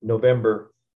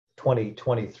November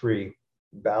 2023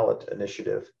 ballot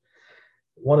initiative.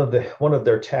 One of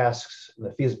their tasks in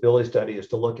the feasibility study is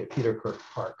to look at Peter Kirk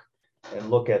Park and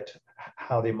look at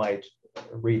how they might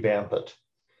revamp it.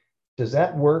 Does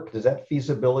that work? Does that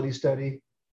feasibility study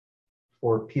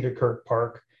for Peter Kirk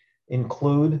Park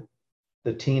include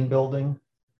the teen building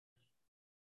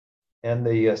and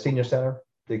the senior center,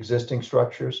 the existing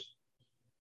structures?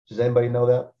 Does anybody know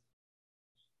that?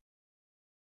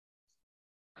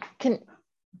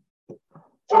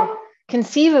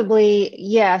 Conceivably,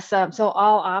 yes. So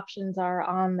all options are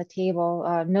on the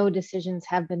table. No decisions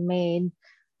have been made,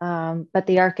 but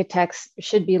the architects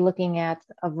should be looking at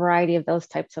a variety of those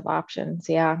types of options.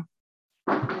 Yeah.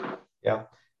 Yeah.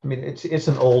 I mean, it's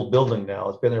an old building now.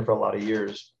 It's been there for a lot of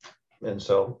years. And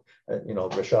so,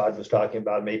 Rashad was talking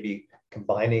about maybe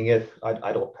combining it.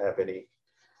 I don't have any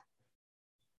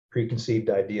preconceived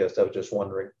ideas. I was just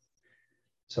wondering.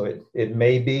 So it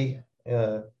may be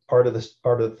part of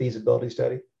the feasibility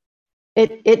study.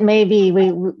 It may be.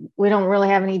 We don't really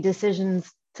have any decisions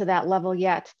to that level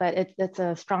yet, but it's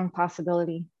a strong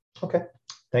possibility. Okay,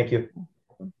 thank you.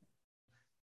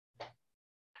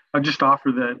 I'll just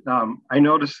offer that I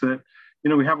noticed that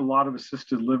we have a lot of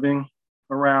assisted living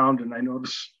around, and I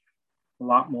notice a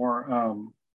lot more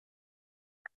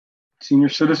senior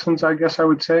citizens, I guess I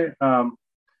would say. A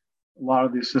lot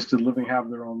of the assisted living have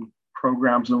their own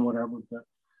programs and whatever, but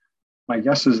my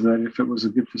guess is that if it was a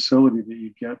good facility, that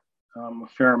you get a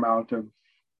fair amount of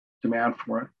demand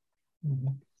for it. Mm-hmm.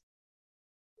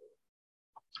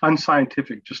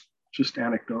 Unscientific, just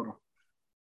anecdotal.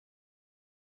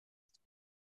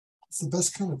 It's the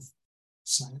best kind of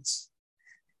science.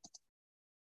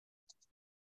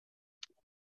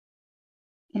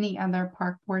 Any other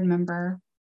park board member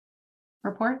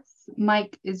reports?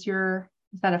 Mike, is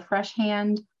that a fresh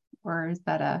hand or is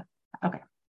that okay.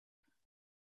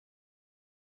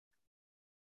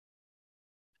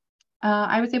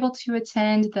 I was able to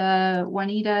attend the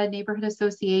Juanita Neighborhood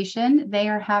Association. They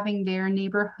are having their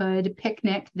neighborhood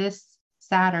picnic this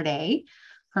Saturday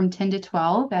from 10 to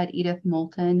 12 at Edith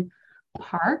Moulton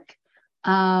Park.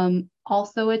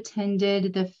 Also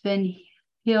attended the Finn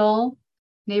Hill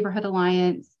Neighborhood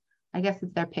Alliance. I guess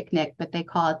it's their picnic, but they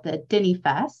call it the Denny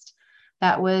Fest.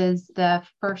 That was the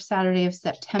first Saturday of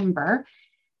September.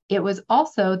 It was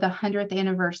also the 100th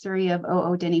anniversary of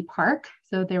OO Denny Park.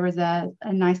 So there was a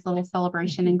nice little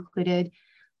celebration included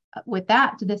with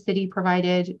that. The city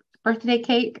provided birthday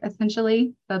cake,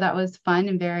 essentially. So that was fun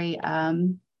and very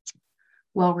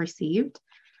well received.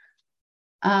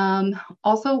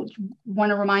 Also want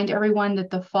to remind everyone that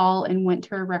the fall and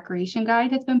winter recreation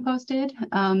guide has been posted.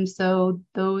 So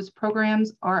those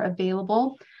programs are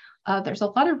available. There's a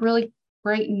lot of really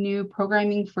great new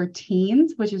programming for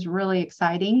teens, which is really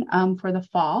exciting for the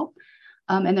fall.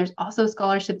 And there's also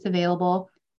scholarships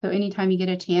available. So anytime you get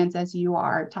a chance, as you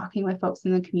are talking with folks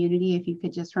in the community, if you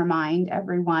could just remind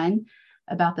everyone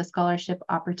about the scholarship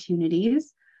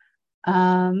opportunities.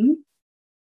 And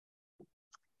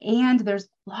there's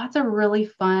lots of really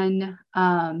fun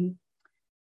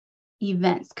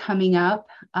events coming up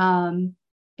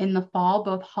in the fall,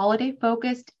 both holiday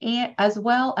focused and as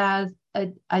well as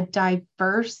a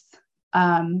diverse,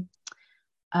 a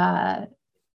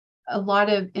lot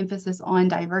of emphasis on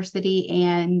diversity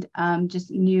and just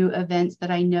new events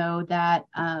that I know that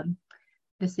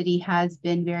the city has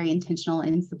been very intentional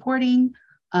in supporting.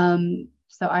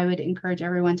 So I would encourage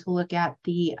everyone to look at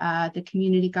the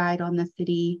community guide on the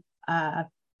city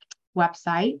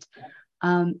website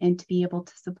and to be able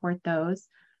to support those.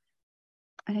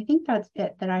 And I think that's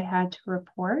it that I had to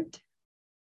report.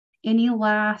 Any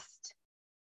last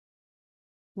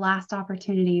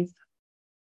opportunities?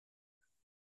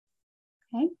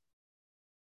 Okay.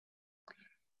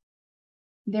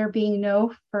 There being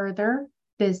no further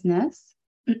business,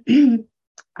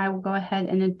 I will go ahead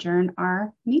and adjourn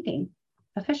our meeting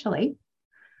officially.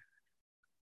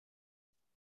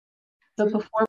 But before